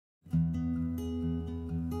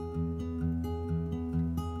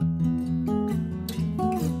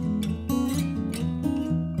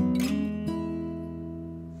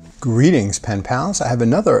Greetings, pen pals. I have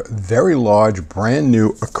another very large brand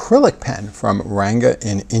new acrylic pen from Ranga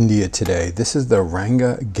in India today. This is the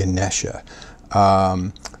Ranga Ganesha.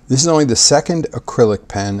 This is only the second acrylic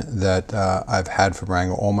pen that I've had from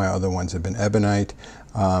Ranga. All my other ones have been ebonite,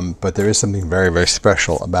 but there is something very, very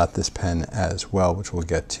special about this pen as well, which we'll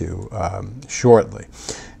get to shortly.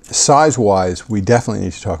 Size-wise, we definitely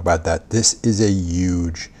need to talk about that. This is a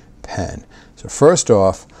huge pen. So first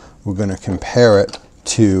off, we're going to compare it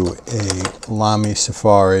to a Lamy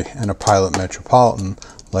Safari and a Pilot Metropolitan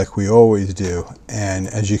like we always do. And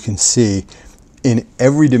as you can see, in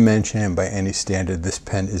every dimension and by any standard, this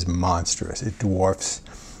pen is monstrous. It dwarfs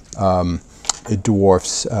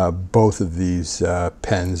both of these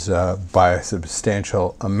pens by a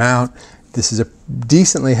substantial amount. This is a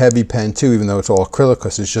decently heavy pen too, even though it's all acrylic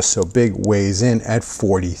because it's just so big. Weighs in at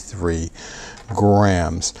 43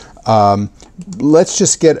 grams. Let's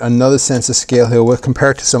just get another sense of scale here. We'll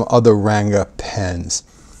compare it to some other Ranga pens.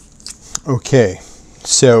 Okay,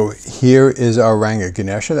 so here is our Ranga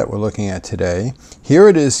Ganesha that we're looking at today. Here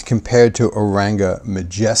it is compared to a Ranga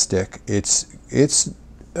Majestic. It's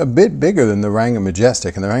a bit bigger than the Ranga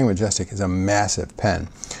Majestic, and the Ranga Majestic is a massive pen.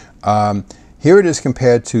 Here it is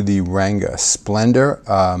compared to the Ranga Splendor.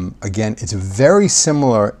 Again, it's very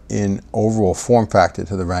similar in overall form factor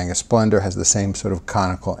to the Ranga Splendor. Has the same sort of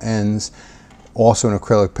conical ends. Also an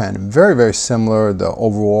acrylic pen. Very, very similar. The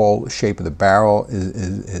overall shape of the barrel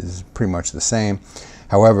is pretty much the same.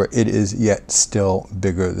 However, it is yet still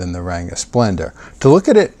bigger than the Ranga Splendor. To look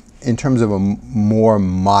at it in terms of a more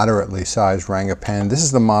moderately sized Ranga pen, this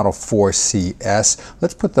is the model 4CS.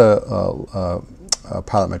 Let's put the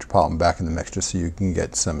Pilot Metropolitan back in the mix just so you can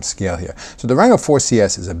get some scale here. So the Ranga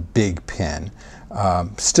 4CS is a big pen,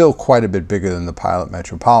 still quite a bit bigger than the Pilot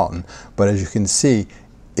Metropolitan, but as you can see,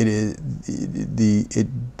 it is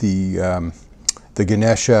the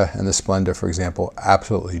Ganesha and the Splendor, for example,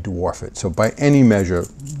 absolutely dwarf it. So by any measure,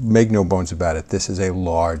 make no bones about it, this is a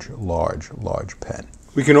large, large, large pen.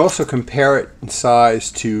 We can also compare it in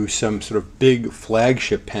size to some sort of big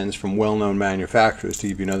flagship pens from well-known manufacturers to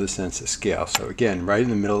give you another sense of scale. So again, right in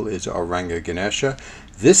the middle is our Ranga Ganesha.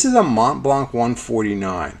 This is a Mont Blanc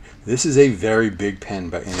 149. This is a very big pen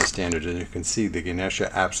by any standard. As you can see, the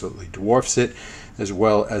Ganesha absolutely dwarfs it, as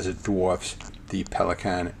well as it dwarfs the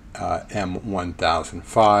Pelikan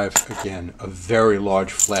M1005. Again, a very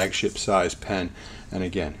large flagship size pen, and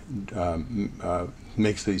again,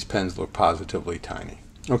 makes these pens look positively tiny.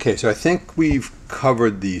 Okay, so I think we've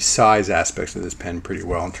covered the size aspects of this pen pretty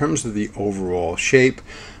well. In terms of the overall shape,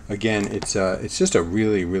 again, it's just a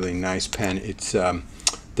really, really nice pen. It's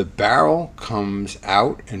the barrel comes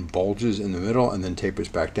out and bulges in the middle and then tapers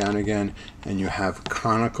back down again, and you have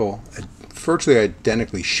conical, virtually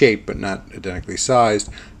identically shaped but not identically sized,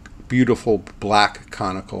 beautiful black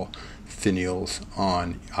conical finials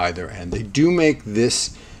on either end. They do make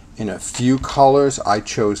this in a few colors. I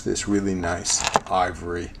chose this really nice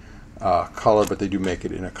ivory color, but they do make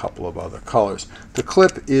it in a couple of other colors. The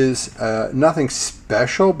clip is nothing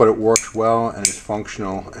special, but it works well and is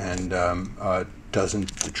functional and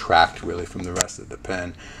doesn't detract really from the rest of the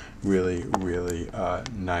pen. Really, really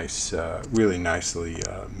nice, really nicely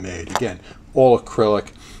made. Again, all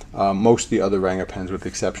acrylic. Most of the other Ranga pens, with the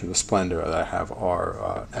exception of the Splendor that I have,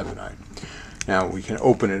 are ebonite. Now we can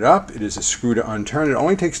open it up. It is a screw to unturn. It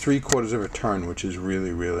only takes 3/4 of a turn, which is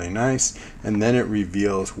really, really nice. And then it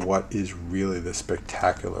reveals what is really the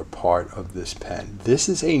spectacular part of this pen. This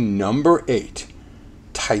is a number 8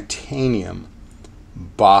 titanium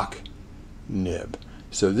Bock nib.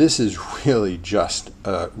 So this is really just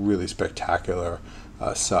a really spectacular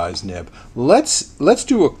size nib. Let's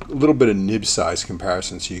do a little bit of nib size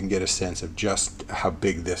comparison so you can get a sense of just how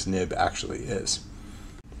big this nib actually is.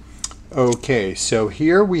 Okay, so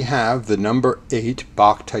here we have the number 8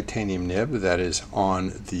 Bock titanium nib that is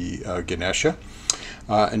on the Ganesha.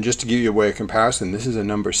 And just to give you a way of comparison, this is a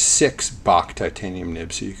number 6 Bock titanium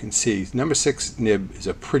nib. So you can see number 6 nib is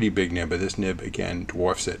a pretty big nib, but this nib again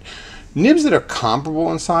dwarfs it. Nibs that are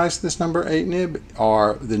comparable in size to this number 8 nib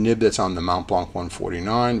are the nib that's on the Mont Blanc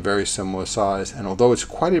 149, very similar size, and although it's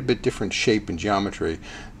quite a bit different shape and geometry,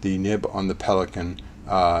 the nib on the Pelikan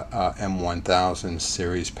M1000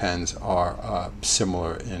 series pens are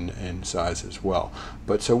similar in size as well.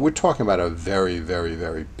 But so we're talking about a very, very,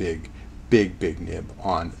 very big nib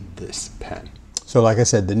on this pen. So like I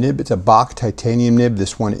said, the nib, it's a Bock titanium nib.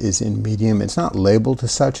 This one is in medium. It's not labeled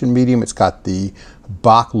as such in medium. It's got the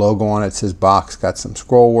Bock logo on it. It says Bock. It's got some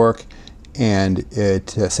scroll work, and it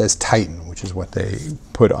says Titan, which is what they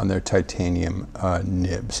put on their titanium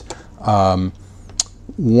nibs.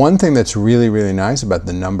 One thing that's really, really nice about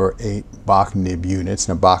the number 8 Bock nib units,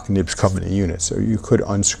 now Bock nibs come in a unit, so you could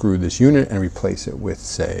unscrew this unit and replace it with,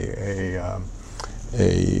 say,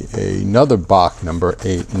 another Bock number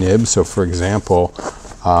 8 nib. So for example,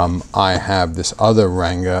 I have this other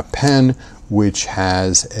Ranga pen which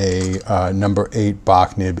has a number 8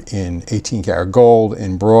 Bock nib in 18 karat gold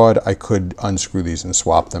in broad. I could unscrew these and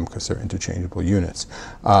swap them because they're interchangeable units.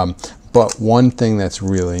 But one thing that's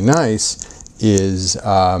really nice is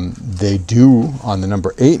they do, on the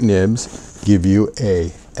number 8 nibs, give you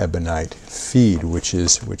a ebonite feed, which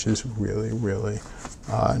is really, really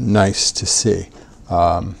nice to see.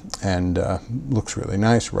 And looks really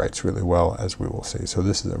nice, writes really well, as we will see. So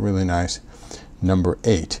this is a really nice number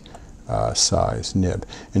 8 size nib.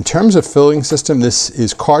 In terms of filling system, this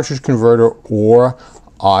is cartridge converter or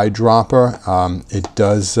eyedropper. It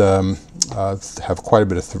does have quite a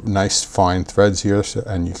bit of nice fine threads here, so,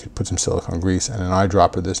 and you could put some silicone grease and an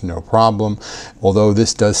eyedropper this, no problem. Although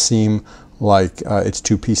this does seem like it's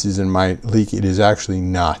 2 pieces and might leak, it is actually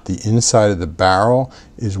not. The inside of the barrel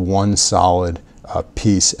is one solid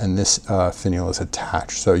piece, and this finial is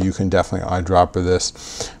attached, so you can definitely eyedropper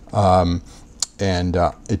this. And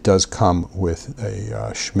it does come with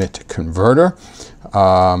a Schmidt converter,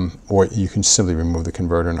 or you can simply remove the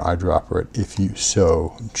converter and eyedropper it if you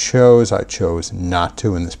so chose. I chose not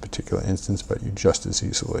to in this particular instance, but you just as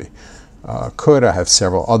easily could. I have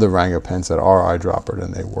several other Ranga pens that are eyedroppered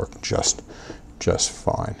and they work just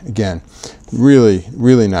fine. Again, really,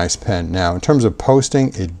 really nice pen. Now, in terms of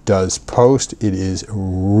posting, it does post. It is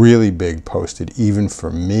really big posted, even for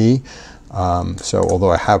me. So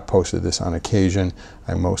although I have posted this on occasion,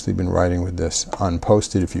 I've mostly been writing with this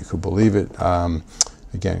unposted, if you could believe it,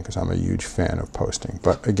 again, because I'm a huge fan of posting.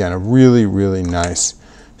 But again, a really, really nice,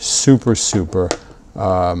 super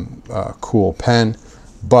cool pen.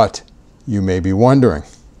 But you may be wondering,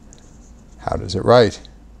 how does it write?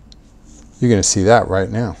 You're going to see that right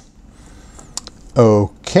now.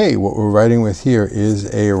 Okay, what we're writing with here is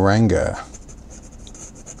a Ranga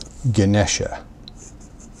Ganesha.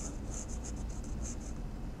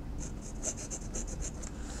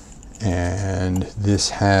 And this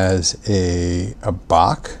has a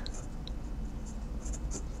Bock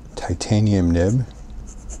titanium nib,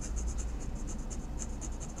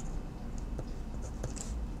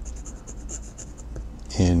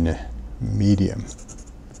 in medium.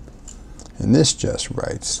 And this just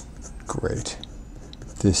writes great.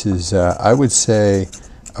 This is, I would say,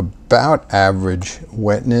 about average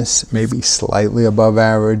wetness, maybe slightly above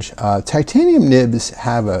average. Titanium nibs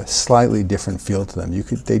have a slightly different feel to them.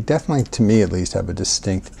 They definitely, to me at least, have a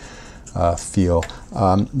distinct feel.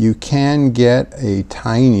 You can get a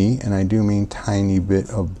tiny, and I do mean tiny, bit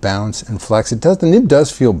of bounce and flex. The nib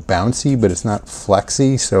does feel bouncy, but it's not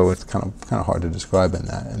flexy, so it's kind of hard to describe in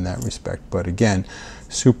that respect. But again,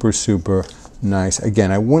 super nice.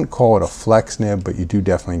 Again, I wouldn't call it a flex nib, but you do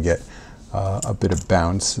definitely get a bit of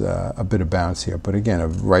bounce here. But again, it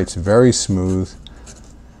writes very smooth.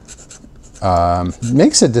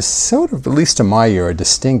 Makes it sort of, at least to my ear, a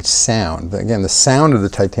distinct sound. Again, the sound of the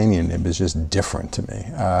titanium nib is just different to me,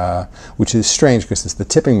 which is strange because it's the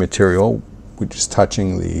tipping material, which is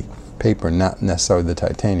touching the paper, not necessarily the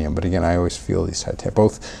titanium. But again, I always feel these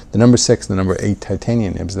both the number 6 and the number 8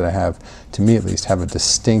 titanium nibs that I have, to me at least, have a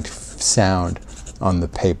distinct sound on the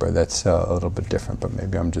paper that's a little bit different. But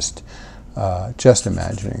maybe I'm just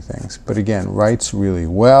imagining things. But again, writes really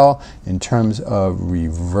well. In terms of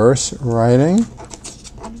reverse writing,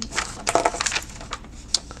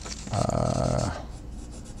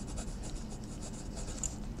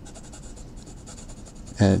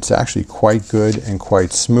 and it's actually quite good and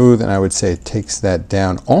quite smooth, and I would say it takes that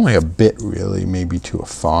down only a bit, really, maybe to a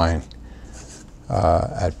fine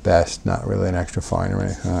at best, not really an extra fine or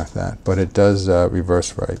anything like that, but it does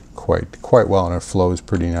reverse write quite well, and it flows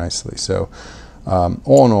pretty nicely. So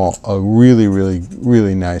all in all, a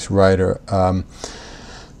really nice writer.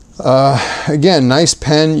 Again, nice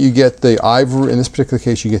pen. You get the ivory, in this particular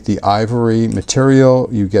case, you get the ivory material,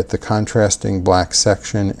 you get the contrasting black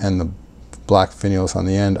section and the black finials on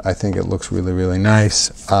the end. I think it looks really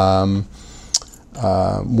nice. One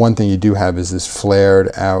thing you do have is this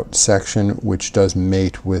flared out section, which does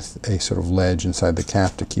mate with a sort of ledge inside the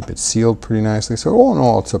cap to keep it sealed pretty nicely. So all in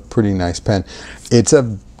all, it's a pretty nice pen. It's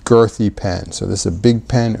a girthy pen. So this is a big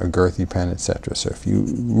pen, a girthy pen, etc. So if you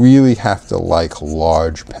really have to like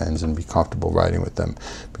large pens and be comfortable writing with them,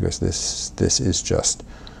 because this is just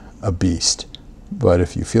a beast. But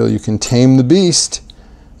if you feel you can tame the beast,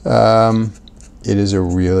 it is a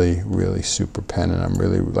really super pen, and I'm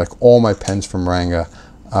really, like all my pens from Ranga,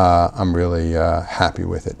 I'm really happy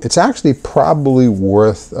with it. It's actually probably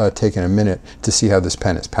worth taking a minute to see how this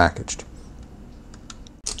pen is packaged.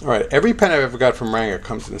 All right, every pen I've ever got from Ranga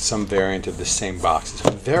comes in some variant of this same box. It's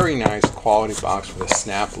a very nice quality box with a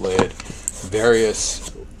snap lid, various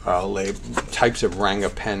types of Ranga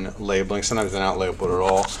pen labeling. Sometimes they're not labeled at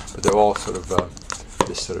all, but they're all sort of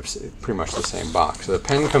pretty much the same box. So the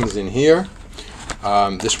pen comes in here.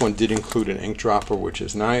 This one did include an ink dropper, which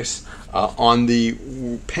is nice. On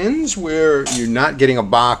the pens where you're not getting a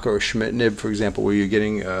Bock or a Schmidt nib, for example, where you're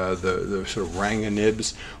getting the sort of Ranga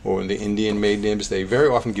nibs or the Indian-made nibs, they very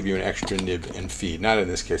often give you an extra nib and feed. Not in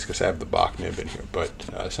this case because I have the Bock nib in here, but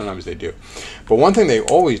sometimes they do. But one thing they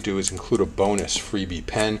always do is include a bonus freebie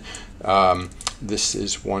pen. This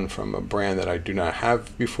is one from a brand that I do not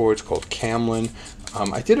have before. It's called Camlin.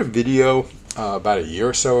 I did a video about a year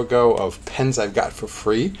or so ago of pens I've got for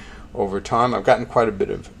free over time. I've gotten quite a bit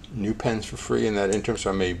of new pens for free in that interim, so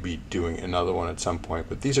I may be doing another one at some point.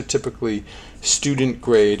 But these are typically student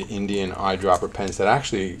grade Indian eyedropper pens that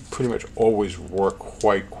actually pretty much always work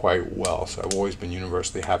quite well. So I've always been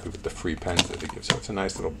universally happy with the free pens that they give. So it's a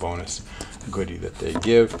nice little bonus goodie that they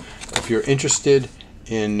give. If you're interested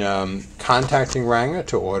in contacting Ranga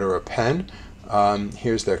to order a pen,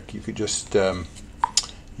 here's their,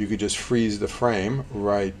 you could just freeze the frame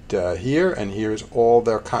right here, and here's all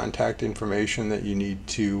their contact information that you need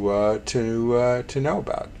to know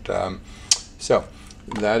about. So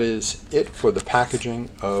that is it for the packaging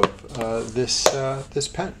of this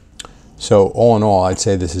pen. So all in all, I'd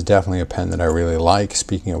say this is definitely a pen that I really like.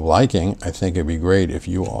 Speaking of liking, I think it'd be great if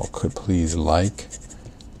you all could please like,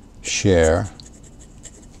 share,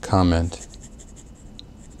 comment,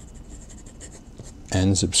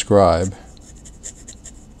 and subscribe.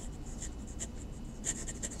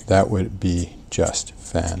 That would be just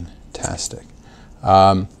fantastic.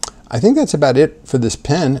 I think that's about it for this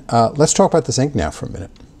pen. Let's talk about this ink now for a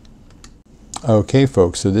minute. Okay,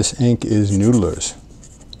 folks, so this ink is Noodler's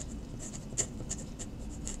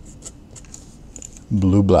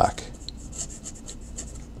Blue Black.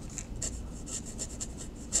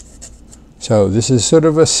 So this is sort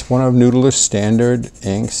of one of Noodler's standard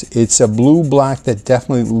inks. It's a blue black that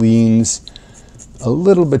definitely leans a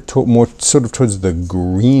little bit more sort of towards the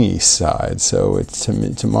greeny side. So it's,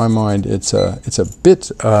 to my mind, it's a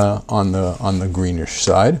bit on the greenish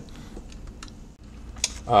side.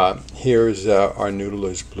 Here's our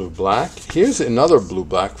Noodler's Blue Black. Here's another Blue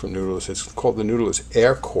Black from Noodler's. It's called the Noodler's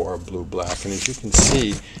Air Core Blue Black, and as you can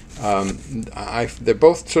see, they're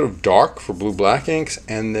both sort of dark for blue black inks,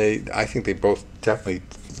 and I think they both definitely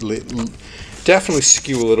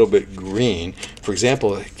skew a little bit green. For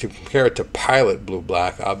example, to compare it to Pilot Blue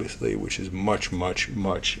Black, obviously, which is much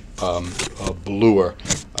bluer,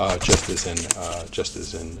 just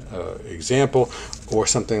as an example, or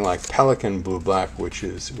something like Pelican Blue Black, which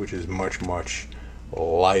is much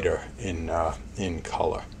lighter in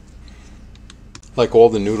color. Like all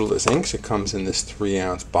the Noodler's inks, it comes in this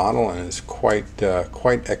 3-ounce bottle and is quite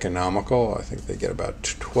economical. I think they get about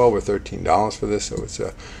 $12 or $13 for this, so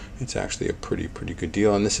it's actually a pretty good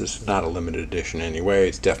deal. And this is not a limited edition anyway.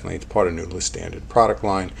 It's part of Noodler's standard product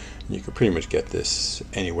line. And you can pretty much get this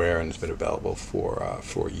anywhere, and it's been available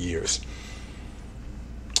for years.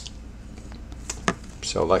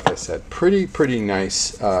 So like I said, pretty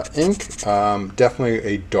nice ink. Definitely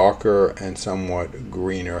a darker and somewhat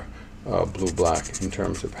greener blue black in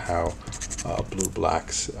terms of how blue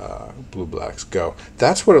blacks go.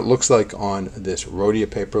 That's what it looks like on this Rhodia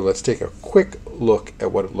paper. Let's take a quick look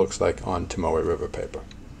at what it looks like on Tomoe River paper.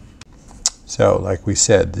 So like we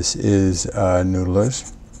said, this is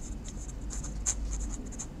Noodler's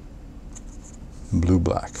Blue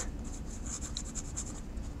Black.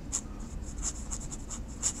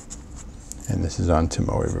 And this is on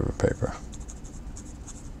Tomoe River paper.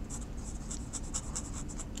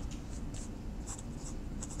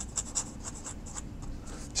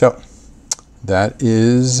 So that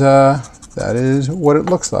is what it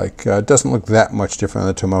looks like. It doesn't look that much different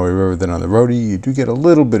on the Tomoe River than on the Rhodia. You do get a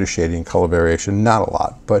little bit of shading and color variation, not a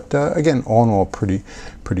lot, but again, all in all, pretty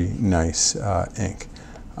nice ink.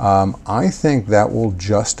 I think that will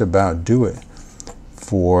just about do it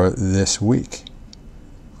for this week.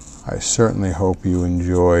 I certainly hope you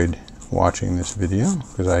enjoyed watching this video,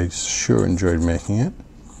 because I sure enjoyed making it.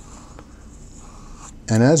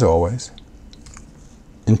 And as always,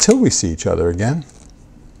 until we see each other again,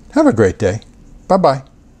 have a great day. Bye-bye.